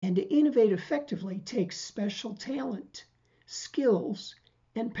And to innovate effectively takes special talent, skills,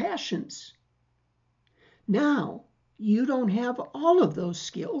 and passions. Now, you don't have all of those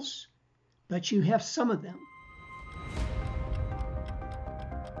skills, but you have some of them.